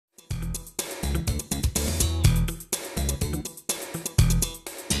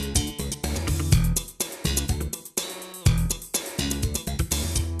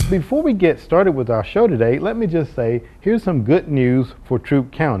Before we get started with our show today, let me just say, here's some good news for Troup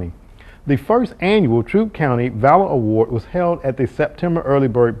County. The first annual Troup County Valor Award was held at the September Early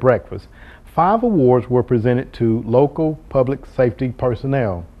Bird Breakfast. 5 awards were presented to local public safety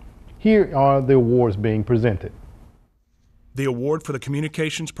personnel. Here are the awards being presented. The award for the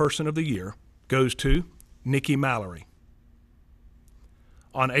Communications Person of the Year goes to Nikki Mallory.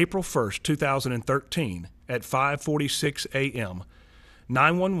 On April 1st, 2013, at 5:46 a.m.,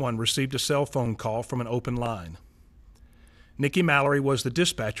 911 received a cell phone call from an open line. Nikki Mallory was the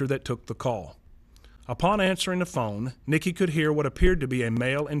dispatcher that took the call. Upon answering the phone, Nikki could hear what appeared to be a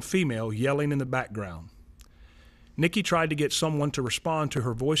male and female yelling in the background. Nikki tried to get someone to respond to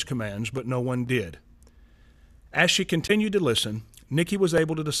her voice commands, but no one did. As she continued to listen, Nikki was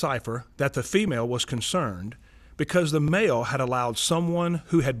able to decipher that the female was concerned because the male had allowed someone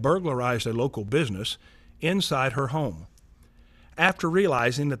who had burglarized a local business inside her home. After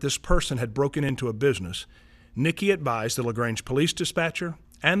realizing that this person had broken into a business, Nikki advised the LaGrange police dispatcher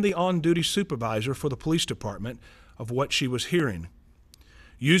and the on-duty supervisor for the police department of what she was hearing.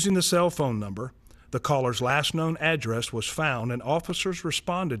 Using the cell phone number, the caller's last known address was found, and officers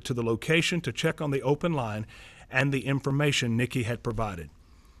responded to the location to check on the open line and the information Nikki had provided.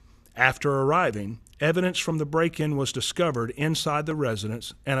 After arriving, evidence from the break-in was discovered inside the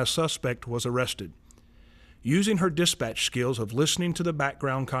residence, and a suspect was arrested. Using her dispatch skills of listening to the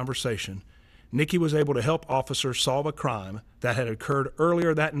background conversation, Nikki was able to help officers solve a crime that had occurred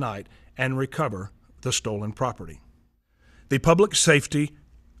earlier that night and recover the stolen property. The Public Safety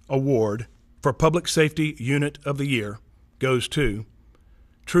Award for Public Safety Unit of the Year goes to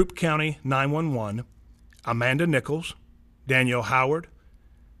Troup County 911, Amanda Nichols, Danielle Howard,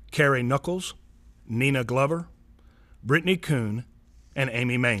 Carrie Knuckles, Nina Glover, Brittany Kuhn, and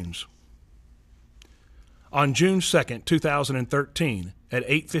Amy Maines. On June 2, 2013, at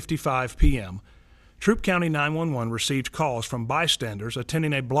 8:55 p.m., Troup County 911 received calls from bystanders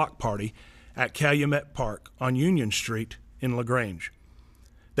attending a block party at Calumet Park on Union Street in LaGrange.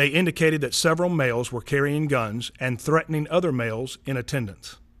 They indicated that several males were carrying guns and threatening other males in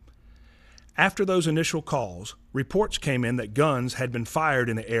attendance. After those initial calls, reports came in that guns had been fired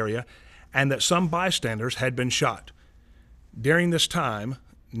in the area and that some bystanders had been shot. During this time,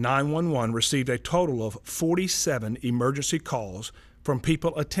 911 received a total of 47 emergency calls from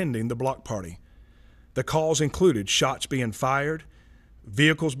people attending the block party. The calls included shots being fired,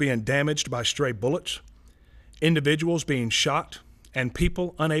 vehicles being damaged by stray bullets, individuals being shot, and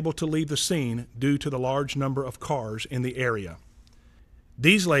people unable to leave the scene due to the large number of cars in the area.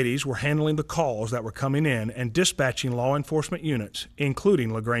 These ladies were handling the calls that were coming in and dispatching law enforcement units,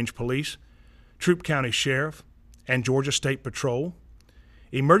 including LaGrange Police, Troup County Sheriff, and Georgia State Patrol,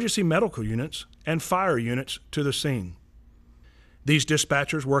 emergency medical units, and fire units to the scene. These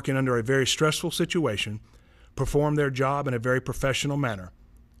dispatchers, working under a very stressful situation, performed their job in a very professional manner,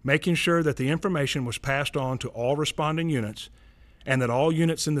 making sure that the information was passed on to all responding units and that all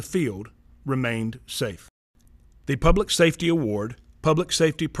units in the field remained safe. The Public Safety Award, Public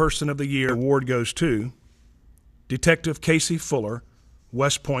Safety Person of the Year award goes to Detective Casey Fuller,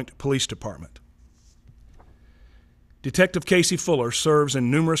 West Point Police Department. Detective Casey Fuller serves in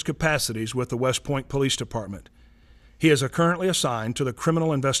numerous capacities with the West Point Police Department. He is currently assigned to the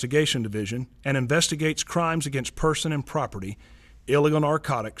Criminal Investigation Division and investigates crimes against person and property, illegal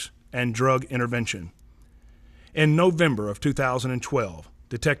narcotics, and drug intervention. In November of 2012,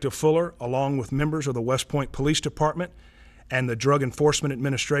 Detective Fuller, along with members of the West Point Police Department and the Drug Enforcement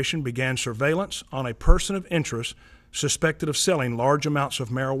Administration, began surveillance on a person of interest suspected of selling large amounts of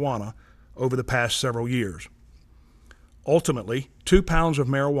marijuana over the past several years. Ultimately, 2 pounds of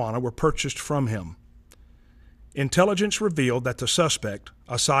marijuana were purchased from him. Intelligence revealed that the suspect,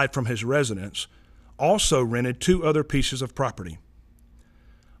 aside from his residence, also rented 2 other pieces of property.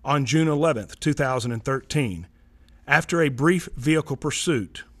 On June 11, 2013, after a brief vehicle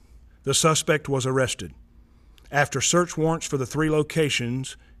pursuit, the suspect was arrested. After search warrants for the 3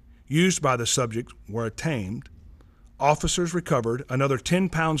 locations used by the subject were obtained, officers recovered another 10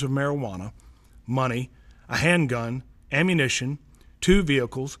 pounds of marijuana, money, a handgun, ammunition, 2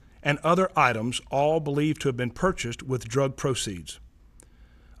 vehicles, and other items, all believed to have been purchased with drug proceeds.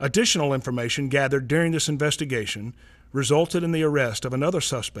 Additional information gathered during this investigation resulted in the arrest of another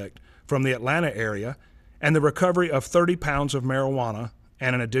suspect from the Atlanta area and the recovery of 30 pounds of marijuana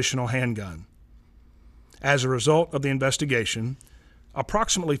and an additional handgun. As a result of the investigation,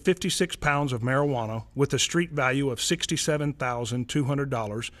 approximately 56 pounds of marijuana with a street value of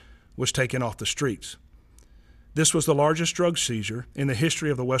 $67,200 was taken off the streets. This was the largest drug seizure in the history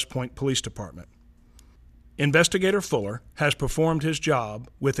of the West Point Police Department. Investigator Fuller has performed his job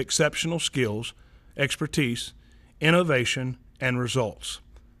with exceptional skills, expertise, innovation, and results.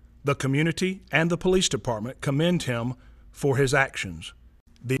 The community and the police department commend him for his actions.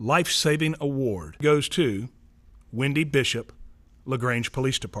 The Life-Saving Award goes to Wendy Bishop, LaGrange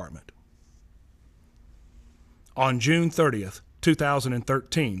Police Department. On June 30th,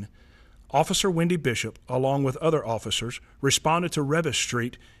 2013, Officer Wendy Bishop, along with other officers, responded to Revis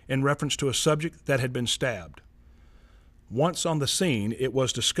Street in reference to a subject that had been stabbed. Once on the scene, it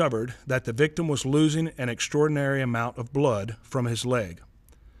was discovered that the victim was losing an extraordinary amount of blood from his leg.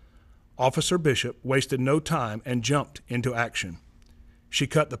 Officer Bishop wasted no time and jumped into action. She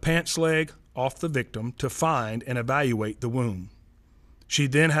cut the pants leg off the victim to find and evaluate the wound. She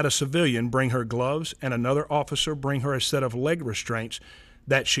then had a civilian bring her gloves and another officer bring her a set of leg restraints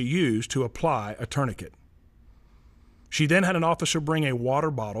that she used to apply a tourniquet. She then had an officer bring a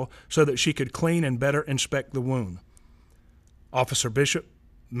water bottle so that she could clean and better inspect the wound. Officer Bishop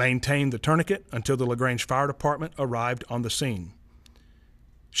maintained the tourniquet until the LaGrange Fire Department arrived on the scene.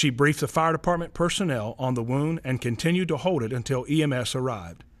 She briefed the fire department personnel on the wound and continued to hold it until EMS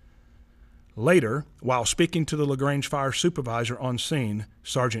arrived. Later, while speaking to the LaGrange fire supervisor on scene,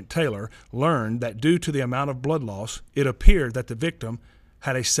 Sergeant Taylor learned that due to the amount of blood loss, it appeared that the victim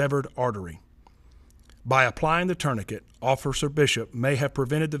had a severed artery. By applying the tourniquet, Officer Bishop may have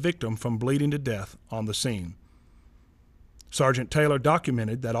prevented the victim from bleeding to death on the scene. Sergeant Taylor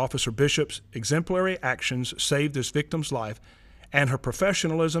documented that Officer Bishop's exemplary actions saved this victim's life, and her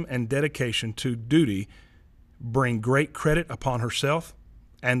professionalism and dedication to duty bring great credit upon herself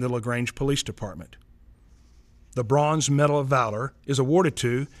and the LaGrange Police Department. The Bronze Medal of Valor is awarded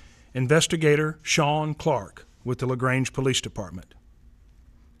to Investigator Sean Clark with the LaGrange Police Department.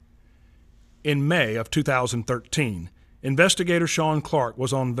 In May of 2013, Investigator Sean Clark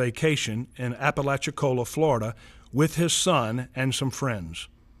was on vacation in Apalachicola, Florida, with his son and some friends.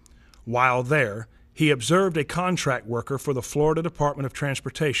 While there, he observed a contract worker for the Florida Department of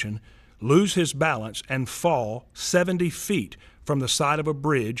Transportation lose his balance and fall 70 feet from the side of a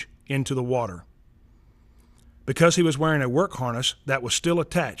bridge into the water. Because he was wearing a work harness that was still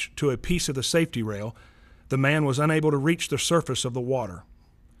attached to a piece of the safety rail, the man was unable to reach the surface of the water.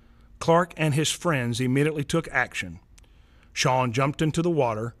 Clark and his friends immediately took action. Sean jumped into the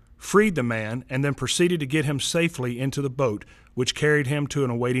water, freed the man, and then proceeded to get him safely into the boat, which carried him to an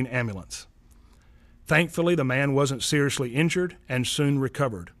awaiting ambulance. Thankfully, the man wasn't seriously injured and soon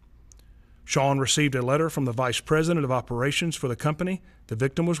recovered. Sean received a letter from the vice president of operations for the company the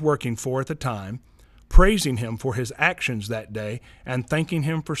victim was working for at the time, praising him for his actions that day and thanking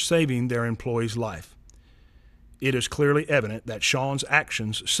him for saving their employee's life. It is clearly evident that Sean's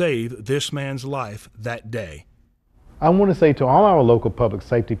actions saved this man's life that day. I want to say to all our local public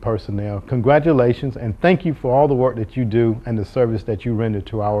safety personnel, congratulations and thank you for all the work that you do and the service that you render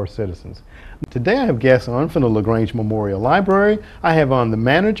to our citizens. Today I have guests on from the LaGrange Memorial Library. I have on the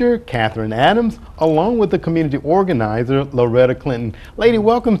manager, Catherine Adams, along with the community organizer, Loretta Clinton. Lady,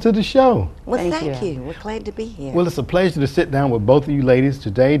 welcome to the show. Well, thank you. We're glad to be here. Well, it's a pleasure to sit down with both of you ladies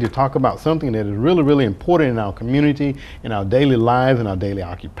today to talk about something that is really, really important in our community, in our daily lives, in our daily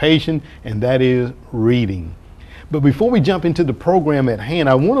occupation, and that is reading. But before we jump into the program at hand,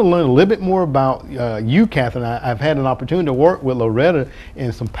 I want to learn a little bit more about you, Catherine. I've had an opportunity to work with Loretta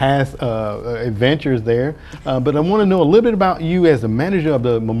in some past adventures there, but I want to know a little bit about you as the manager of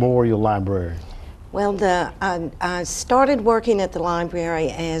the Memorial Library. Well, I started working at the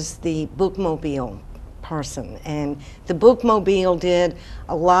library as the bookmobile person, and the bookmobile did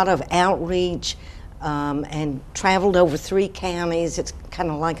a lot of outreach and traveled over 3 counties. It's kind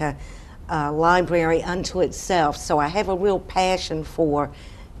of like a library unto itself, so I have a real passion for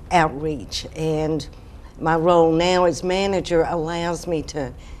outreach, and my role now as manager allows me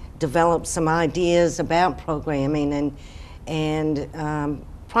to develop some ideas about programming, and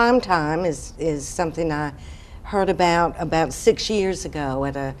prime time is something I heard about 6 years ago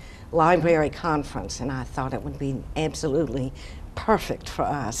at a library conference, and I thought it would be absolutely perfect for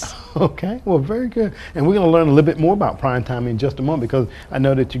us. Okay, well, very good. And we're going to learn a little bit more about prime time in just a moment, because I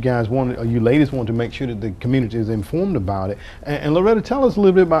know that you guys wanted, or you ladies want to make sure that the community is informed about it. And Loretta, tell us a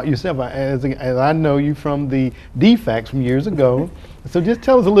little bit about yourself. As I know you from the DFACs from years ago. So just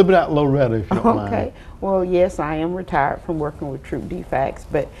tell us a little bit about Loretta, if you don't mind. Okay. Well, yes, I am retired from working with Troop DFACs,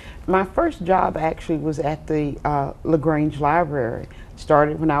 but my first job actually was at the LaGrange Library.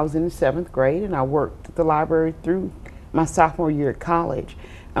 Started when I was in the 7th grade, and I worked at the library through my sophomore year at college.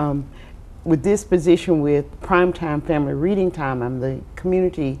 With this position with Primetime Family Reading Time, I'm the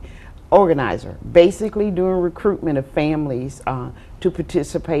community organizer, basically doing recruitment of families to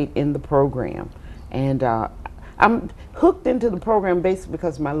participate in the program. And I'm hooked into the program basically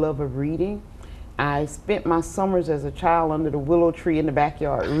because of my love of reading. I spent my summers as a child under the willow tree in the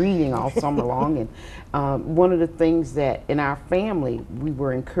backyard reading all summer long. And one of the things that in our family, we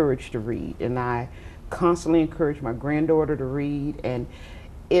were encouraged to read. And I constantly encourage my granddaughter to read. And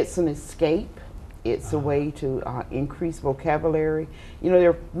it's an escape. It's a way to increase vocabulary. You know, there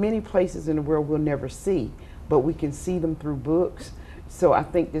are many places in the world we'll never see, but we can see them through books. So I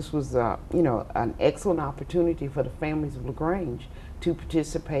think this was, you know, an excellent opportunity for the families of LaGrange to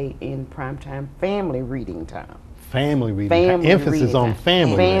participate in primetime family reading time. Family reading time. Emphasis on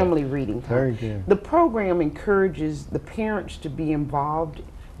family. Family reading time. Very good. The program encourages the parents to be involved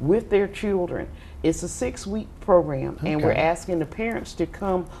with their children. It's a 6-week program, and we're asking the parents to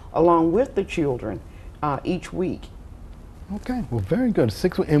come along with the children each week. Okay, well, very good.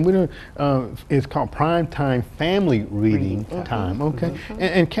 6 weeks, and we're it's called Prime Time Family Reading Time. Okay,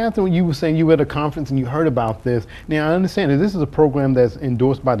 and Catherine, you were saying you were at a conference and you heard about this. Now, I understand that this is a program that's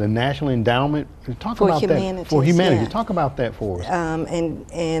endorsed by the National Endowment. Talk for about Humanities, that for humanity. yeah. Talk about that for us.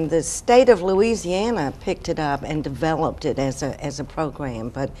 And the state of Louisiana picked it up and developed it as a program,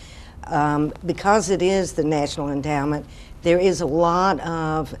 but because it is the National Endowment, there is a lot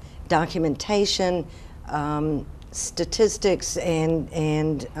of documentation, statistics, and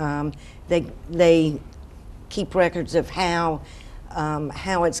they keep records of how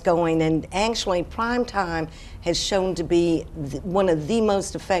it's going. And actually, Primetime has shown to be one of the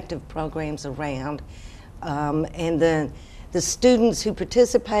most effective programs around. And the students who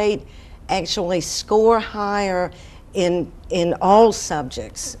participate actually score higher in all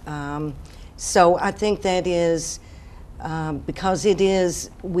subjects. So I think that is because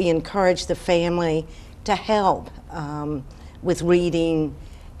we encourage the family to help with reading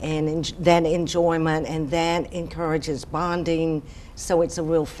and that enjoyment, and that encourages bonding, so it's a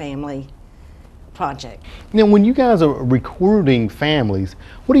real family project. Now, when you guys are recruiting families,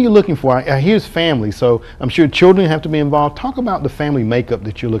 what are you looking for? Here's family, so I'm sure children have to be involved. Talk about the family makeup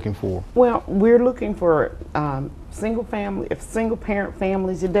that you're looking for. Well, we're looking for single parent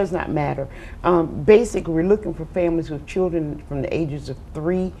families. It does not matter. Basically, we're looking for families with children from the ages of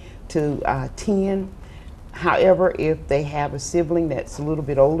 3 to 10. However, if they have a sibling that's a little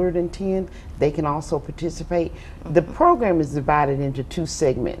bit older than 10, they can also participate. The program is divided into 2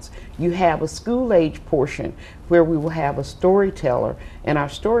 segments. You have a school-age portion where we will have a storyteller, and our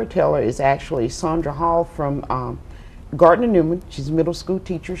storyteller is actually Sandra Hall from Gardner Newman. She's a middle school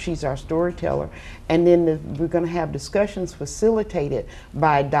teacher. She's our storyteller. And then we're going to have discussions facilitated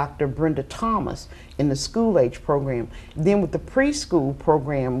by Dr. Brenda Thomas in the school-age program. Then with the preschool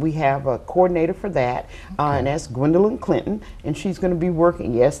program, we have a coordinator for that, and that's Gwendolyn Clinton, and she's going to be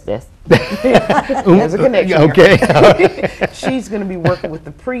working, yes, there's a connection. Okay. She's going to be working with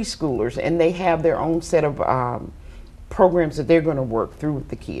the preschoolers, and they have their own set of programs that they're going to work through with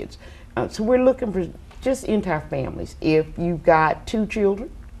the kids. So we're looking for just entire families. If you've got 2 children,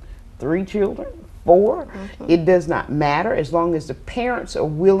 3 children, 4, it does not matter as long as the parents are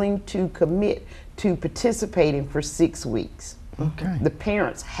willing to commit to participating for 6 weeks. Okay. The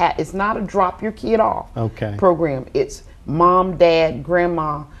parents it's not a drop your kid off program. It's mom, dad,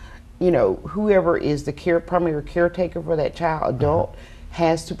 grandma, you know, whoever is the primary caretaker for that child, adult,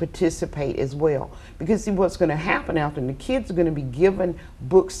 has to participate as well. Because see, what's going to happen after, the kids are going to be given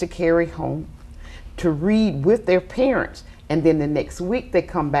books to carry home, to read with their parents, and then the next week they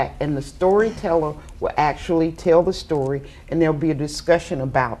come back and the storyteller will actually tell the story, and there'll be a discussion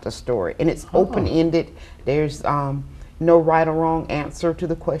about the story, and it's open-ended. There's no right or wrong answer to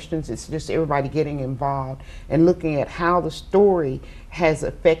the questions. It's just everybody getting involved and looking at how the story has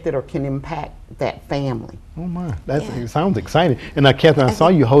affected or can impact that family. Oh my, it sounds exciting. And now, Catherine, I saw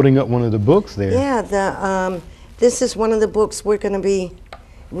you holding up one of the books there. Yeah, this is one of the books we're going to be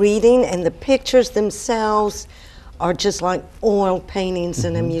reading, and the pictures themselves are just like oil paintings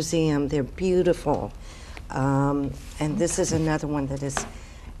in a museum. They're beautiful. And this is another one that is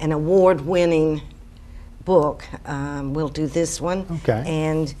an award-winning book. We'll do this one. Okay.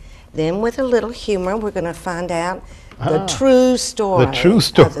 And then with a little humor, we're going to find out the true story, of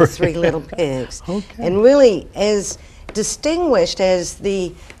the 3 Little Pigs. Okay. And really, as distinguished as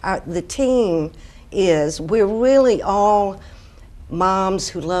the team is, we're really all moms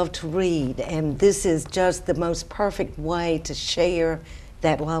who love to read, and this is just the most perfect way to share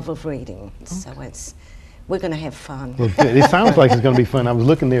that love of reading. So we're going to have fun. Well, it sounds like it's going to be fun. I was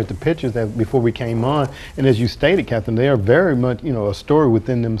looking there at the pictures before we came on, and as you stated, Catherine, they are very much, you know, a story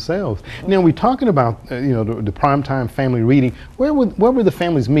within themselves. Now, we're talking about, you know, the primetime family reading. Where would the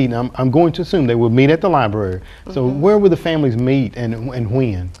families meet? Now, I'm going to assume they will meet at the library. So where would the families meet, and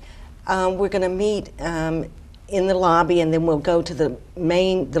when? We're going to meet in the lobby, and then we'll go to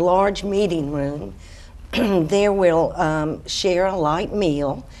the large meeting room. There we'll share a light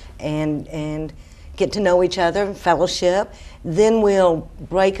meal and get to know each other and fellowship. Then we'll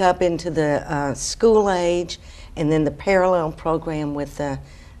break up into the school age and then the parallel program with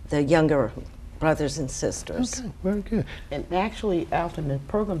the younger brothers and sisters. Okay, very good. And actually, Alton, the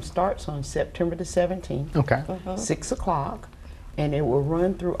program starts on September the 17th, Okay. 6 o'clock, and it will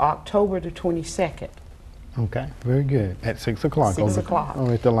run through October the 22nd. Okay, very good. At 6 o'clock. 6 o'clock.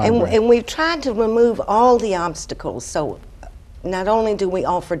 At the library. And we've tried to remove all the obstacles. So not only do we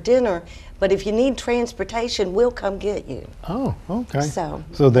offer dinner, but if you need transportation, we'll come get you. Oh, okay.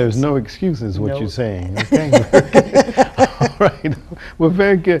 So there's no excuses, what No. you're saying. Okay. All right. Well,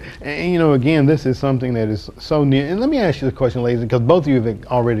 very good. And, you know, again, this is something that is so near. And let me ask you the question, ladies, because both of you have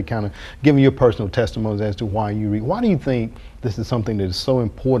already kind of given your personal testimonies as to why you read. Why do you think this is something that is so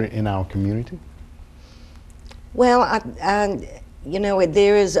important in our community? Well, you know,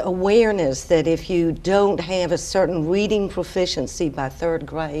 there is awareness that if you don't have a certain reading proficiency by 3rd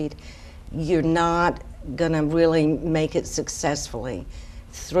grade, you're not going to really make it successfully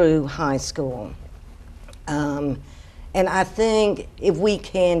through high school. And I think if we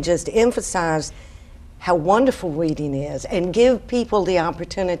can just emphasize how wonderful reading is and give people the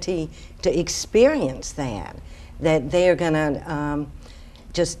opportunity to experience that they're going to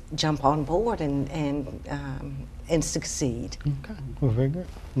just jump on board and succeed. Okay. Well, very good.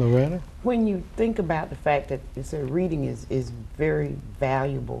 Loretta? When you think about the fact that reading is very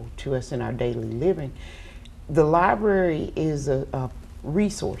valuable to us in our daily living, the library is a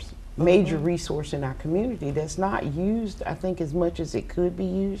resource, major resource in our community that's not used, I think, as much as it could be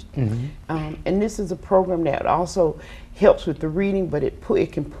used. And this is a program that also helps with the reading, but it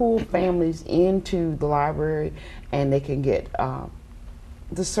can pull families into the library, and they can get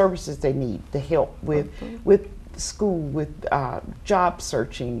the services they need to help with school, with job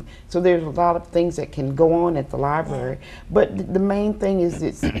searching. So there's a lot of things that can go on at the library. But the main thing is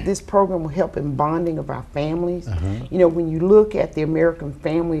this program will help in bonding of our families. You know, when you look at the American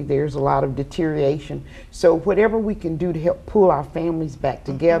family, there's a lot of deterioration. So whatever we can do to help pull our families back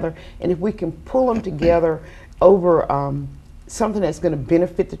together, and if we can pull them together over something that's going to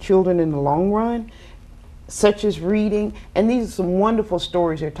benefit the children in the long run, such as reading. And these are some wonderful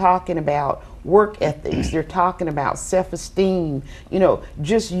stories. They're talking about work ethics, they're talking about self-esteem, you know,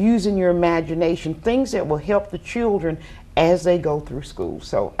 just using your imagination, things that will help the children as they go through school.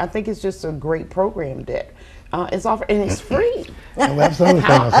 So I think it's just a great program that is offered, and it's free. Well, that's the other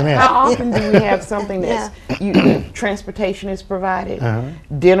thing I was going to ask. How often do we have something that's transportation is provided,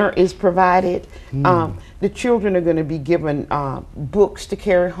 dinner is provided, the children are going to be given books to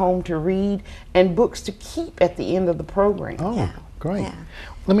carry home to read, and books to keep at the end of the program. Oh, great.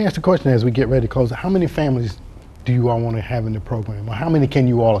 Let me ask the question as we get ready to close. How many families do you all want to have in the program, or how many can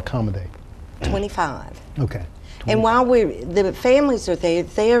you all accommodate? 25. Okay. 25. And while the families are there,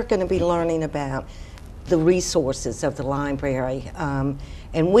 they're going to be learning about the resources of the library. And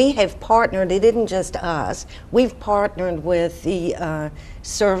we have partnered, it isn't just us, we've partnered with the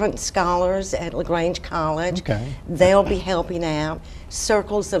servant scholars at LaGrange College. Okay. They'll be helping out.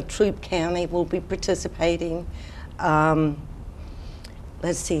 Circles of Troup County will be participating.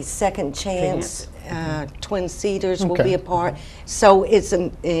 Let's see, Second Chance, Twin Cedars will be a part. So it's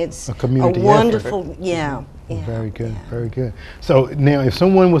a community wonderful, effort. yeah. Very good, very good. So now if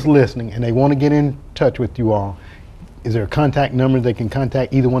someone was listening and they want to get in touch with you all, is there a contact number they can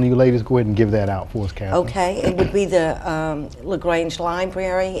contact either one of you ladies? Go ahead and give that out for us, Catherine. Okay, it would be the LaGrange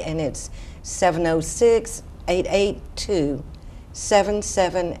Library, and it's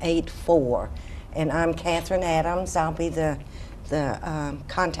 706-882-7784. And I'm Catherine Adams. I'll be the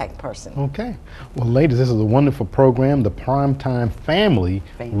contact person. Okay. Well, ladies, this is a wonderful program, the Primetime Family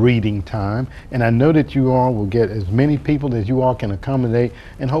Reading Time. And I know that you all will get as many people as you all can accommodate,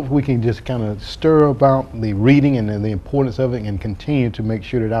 and hopefully we can just kind of stir about the reading and the importance of it, and continue to make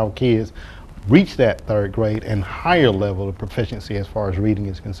sure that our kids reach that 3rd grade and higher level of proficiency as far as reading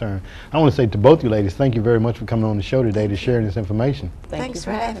is concerned. I want to say to both you ladies, thank you very much for coming on the show today to share this information. Thanks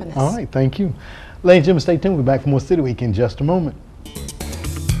for having us. All right, thank you. Ladies and gentlemen, stay tuned. We'll be back for more City Week in just a moment.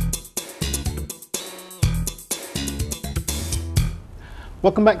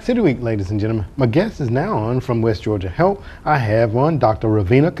 Welcome back to City Week, ladies and gentlemen. My guest is now on from West Georgia Health. I have on Dr.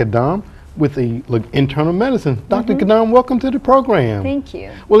 Ravina Kadam with the internal medicine. Dr. Kadam, welcome to the program. Thank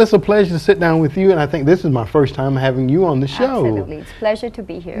you. Well, it's a pleasure to sit down with you, and I think this is my first time having you on the show. Absolutely. It's a pleasure to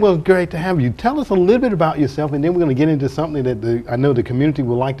be here. Well, great to have you. Tell us a little bit about yourself, and then we're going to get into something that I know the community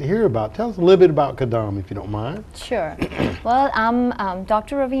would like to hear about. Tell us a little bit about Kadam, if you don't mind. Sure. Well, I'm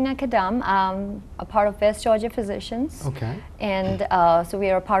Dr. Ravina Kadam. I'm a part of West Georgia Physicians. Okay. And so we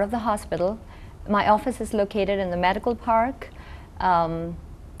are a part of the hospital. My office is located in the medical park.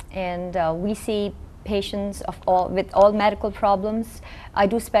 We see patients with all medical problems. I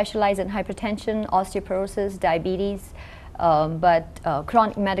do specialize in hypertension, osteoporosis, diabetes, but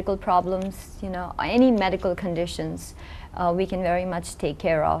chronic medical problems, any medical conditions, we can very much take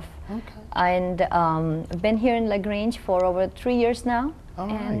care of. Okay. And I've been here in LaGrange for over 3 years now. All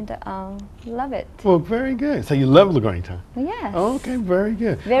right. And love it. Well, very good. So you love LaGrange, huh? Yes. Okay, very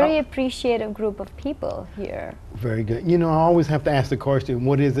good. Very appreciative group of people here. Very good. I always have to ask the question,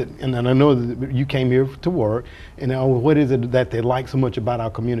 what is it, and I know that you came here to work, and what is it that they like so much about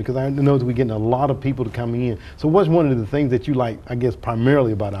our community? Because I know that we're getting a lot of people to come in. So what's one of the things that you like, I guess,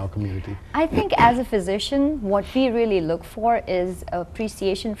 primarily about our community? I think as a physician, what we really look for is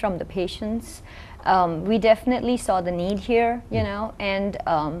appreciation from the patients. We definitely saw the need here,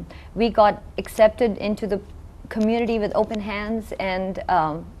 and we got accepted into the community with open hands, and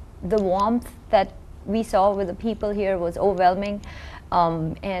the warmth that we saw with the people here was overwhelming,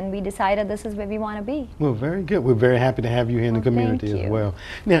 and we decided this is where we want to be. Well, very good. We're very happy to have you here in the community as well.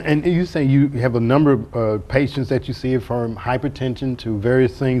 Now, and you say you have a number of patients that you see from hypertension to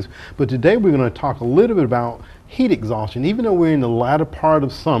various things, but today we're going to talk a little bit about heat exhaustion. Even though we're in the latter part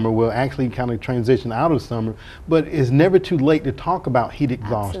of summer, we'll actually kind of transition out of summer, but it's never too late to talk about heat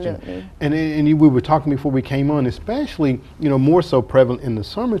exhaustion. Absolutely. And we were talking before we came on, especially, more so prevalent in the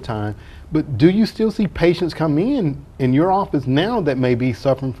summertime, but do you still see patients come in your office now that may be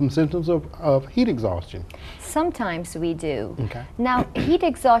suffering from symptoms of heat exhaustion? Sometimes we do. Okay. Now, heat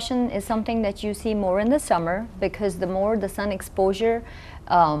exhaustion is something that you see more in the summer because the more the sun exposure,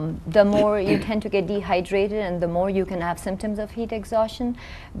 the more you tend to get dehydrated and the more you can have symptoms of heat exhaustion.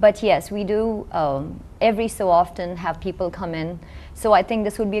 But yes, we do every so often have people come in. So I think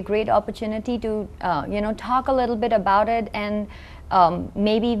this would be a great opportunity to talk a little bit about it, and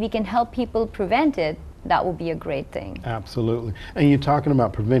maybe we can help people prevent it. That would be a great thing. Absolutely. And you're talking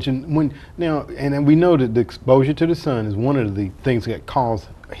about prevention. And we know that the exposure to the sun is one of the things that cause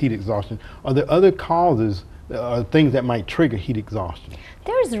heat exhaustion. Are there other causes, things that might trigger heat exhaustion?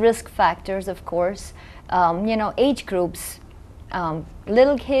 There's risk factors, of course. Age groups,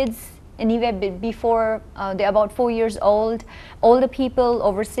 little kids, anywhere before they're about 4 years old. Older people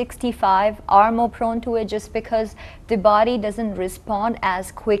over 65 are more prone to it just because the body doesn't respond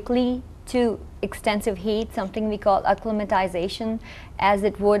as quickly to extensive heat, something we call acclimatization, as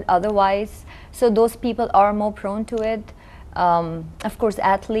it would otherwise. So those people are more prone to it. Of course,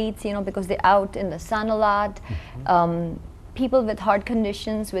 athletes, because they're out in the sun a lot. People with heart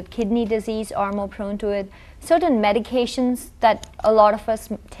conditions, with kidney disease are more prone to it. Certain medications that a lot of us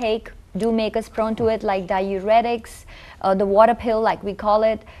take do make us prone to it, like diuretics, the water pill, like we call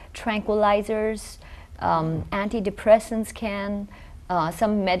it, tranquilizers, antidepressants can.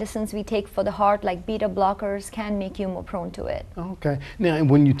 Some medicines we take for the heart, like beta blockers, can make you more prone to it. Okay. Now,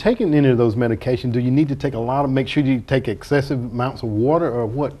 when you're taking any of those medications, do you need to take make sure you take excessive amounts of water, or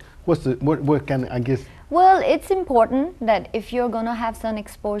what kind of, I guess? Well, it's important that if you're going to have sun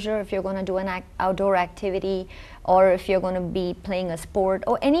exposure, if you're going to do an outdoor activity, or if you're going to be playing a sport,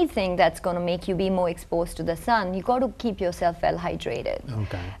 or anything that's going to make you be more exposed to the sun, you got to keep yourself well hydrated.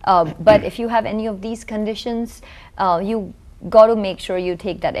 Okay. But if you have any of these conditions, you got to make sure you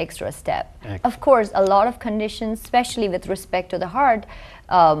take that extra step. Excellent. Of course, a lot of conditions, especially with respect to the heart,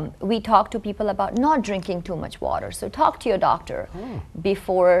 we talk to people about not drinking too much water. So talk to your doctor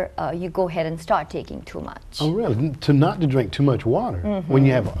before you go ahead and start taking too much. Oh, really? Not to drink too much water when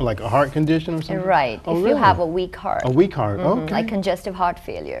you have like a heart condition or something? Right. Oh, if really? you have a weak heart. A weak heart, okay. Like congestive heart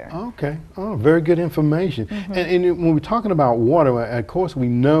failure. Okay. Oh, very good information. And when we're talking about water, of course, we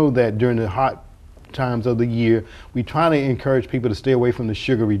know that during the hot times of the year, we try to encourage people to stay away from the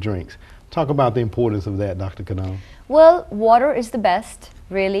sugary drinks. Talk about the importance of that, Dr. Kadam. Well, water is the best,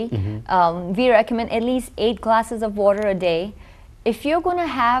 really. We recommend at least 8 glasses of water a day. If you're going to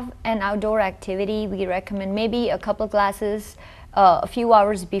have an outdoor activity, we recommend maybe a couple glasses a few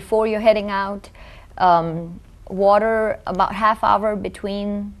hours before you're heading out. Water about half hour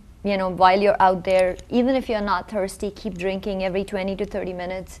between you know, while you're out there, even if you're not thirsty, keep drinking every 20 to 30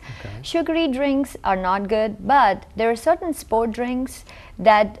 minutes. Okay. Sugary drinks are not good, but there are certain sport drinks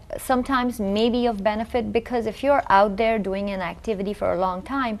that sometimes may be of benefit, because if you're out there doing an activity for a long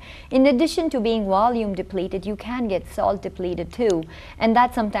time, in addition to being volume depleted, you can get salt depleted too, and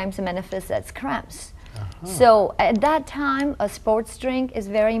that sometimes manifests as cramps. So at that time, a sports drink is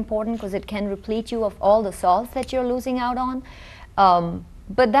very important because it can replete you of all the salts that you're losing out on.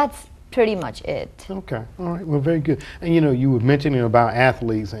 But that's pretty much it. Okay, all right, well, very good. And you know, you were mentioning about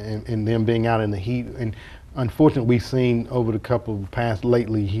athletes and them being out in the heat, and unfortunately we've seen over the couple of past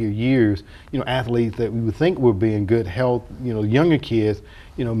lately here years, you know, athletes that we would think would be in good health, you know, younger kids,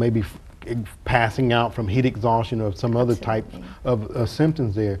 you know, maybe passing out from heat exhaustion or some other type of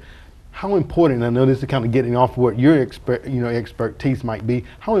symptoms there. How important, I know this is kind of getting off what your expertise might be,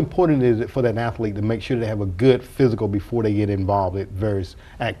 how important is it for that athlete to make sure they have a good physical before they get involved at various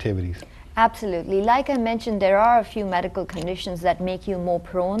activities? Absolutely. Like I mentioned, there are a few medical conditions that make you more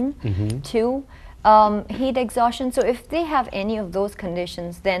prone to heat exhaustion. So if they have any of those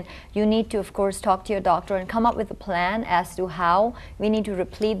conditions, then you need to, of course, talk to your doctor and come up with a plan as to how we need to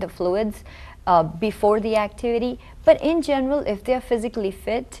replete the fluids before the activity. But in general, if they're physically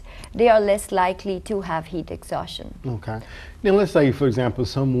fit, they are less likely to have heat exhaustion. Okay. Now let's say, for example,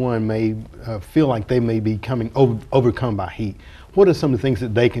 someone may feel like they may be overcome by heat. What are some of the things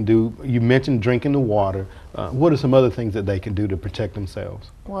that they can do? You mentioned drinking the water. What are some other things that they can do to protect themselves?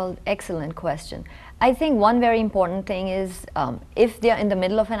 Well, excellent question. I think one very important thing is if they're in the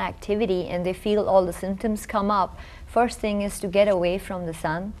middle of an activity and they feel all the symptoms come up, first thing is to get away from the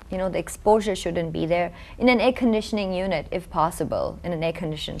sun. You know, the exposure shouldn't be there. In an air conditioning unit, if possible, in an air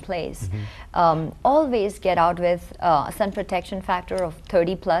conditioned place. Always get out with a sun protection factor of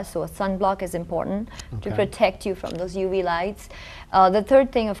 30 plus, so a sunblock is important to protect you from those UV lights. The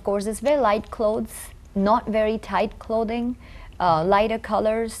third thing, of course, is wear light clothes, not very tight clothing. Lighter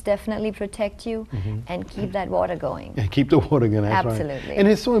colors definitely protect you, and keep that water going. And keep the water going, that's Absolutely. right. And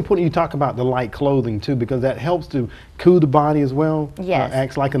it's so important you talk about the light clothing too, because that helps to cool the body as well. Yes.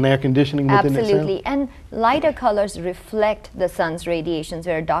 Acts like an air conditioning within itself. Absolutely. And lighter colors reflect the sun's radiations,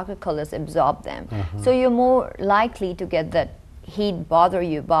 where darker colors absorb them. So you're more likely to get that heat bother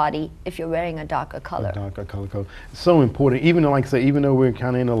your body if you're wearing a darker color. A darker color code. So important. Even though, like I say, even though we're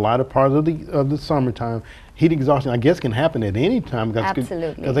kind of in a lighter part of the summertime, heat exhaustion, I guess, can happen at any time.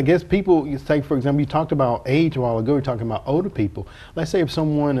 Absolutely. Because I guess people, you say, for example, you talked about age a while ago, you're talking about older people. Let's say if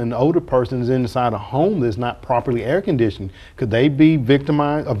an older person is inside a home that's not properly air conditioned, could they be a victim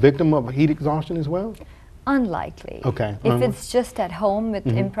of heat exhaustion as well? Unlikely. Okay. If it's just at home with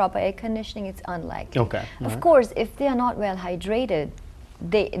improper air conditioning, it's unlikely. Okay. Of course, if they are not well hydrated,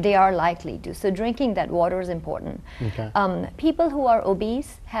 they are likely to. So drinking that water is important. Okay. People who are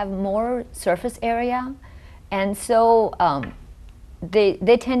obese have more surface area, and so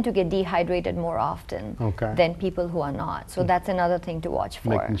they tend to get dehydrated more often than people who are not. So that's another thing to watch for.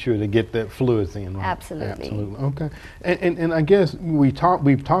 Making sure they get that fluids in. Right? Absolutely. Absolutely. Okay. And I guess we've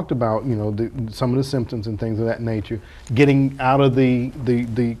talked about, you know, some of the symptoms and things of that nature, getting out of the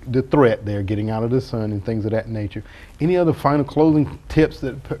threat there, getting out of the sun and things of that nature. Any other final clothing tips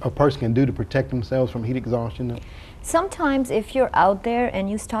that a person can do to protect themselves from heat exhaustion? Sometimes if you're out there and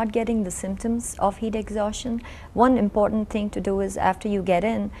you start getting the symptoms of heat exhaustion, one important thing to do is, after you get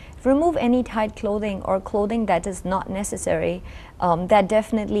in, remove any tight clothing or clothing that is not necessary. That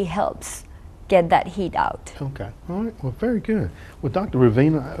definitely helps get that heat out. Okay. All right. Well, very good. Well, Dr.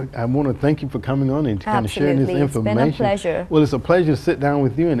 Ravina, I want to thank you for coming on and kind of sharing this information. It's been a pleasure. Well, it's a pleasure to sit down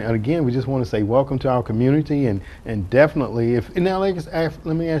with you. And again, we just want to say welcome to our community, and definitely, let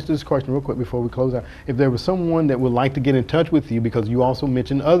me ask this question real quick before we close out. If there was someone that would like to get in touch with you, because you also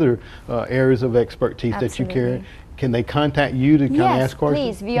mentioned other areas of expertise that you carry, can they contact you to kind of ask questions?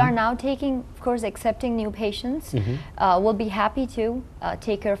 Yes, please. We are now accepting new patients. We'll be happy to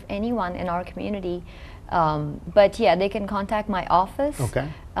take care of anyone in our community. But yeah, they can contact my office. Okay.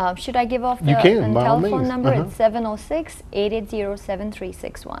 Should I give off the telephone number? It's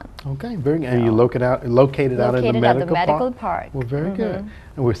 706-880-7361. Okay, very good. And you're located out in the medical park. Well, very good.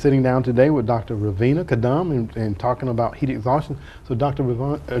 And we're sitting down today with Dr. Ravina Kadam and talking about heat exhaustion. So Dr.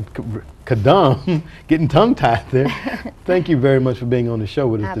 Kadam, getting tongue-tied there, thank you very much for being on the show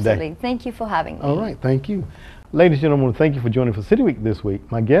with us today. Absolutely. Thank you for having me. All right, thank you. Ladies and gentlemen, thank you for joining for City Week this week.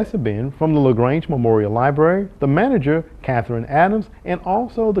 My guests have been from the LaGrange Memorial Library, the manager, Catherine Adams, and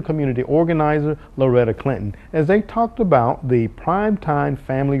also the community organizer, Loretta Clinton, as they talked about the Primetime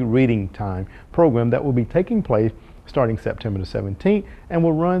Family Reading Time program that will be taking place starting September the 17th and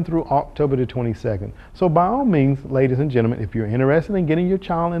will run through October the 22nd. So by all means, ladies and gentlemen, if you're interested in getting your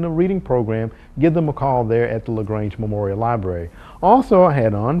child in a reading program, give them a call there at the LaGrange Memorial Library. Also, I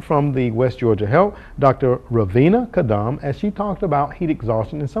had on from the West Georgia Health, Dr. Ravina Kadam, as she talked about heat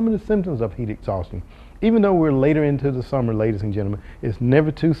exhaustion and some of the symptoms of heat exhaustion. Even though we're later into the summer, ladies and gentlemen, it's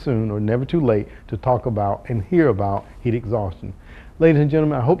never too soon or never too late to talk about and hear about heat exhaustion. Ladies and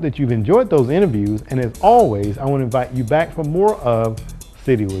gentlemen, I hope that you've enjoyed those interviews, and as always, I want to invite you back for more of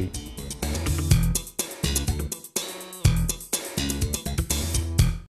City Week.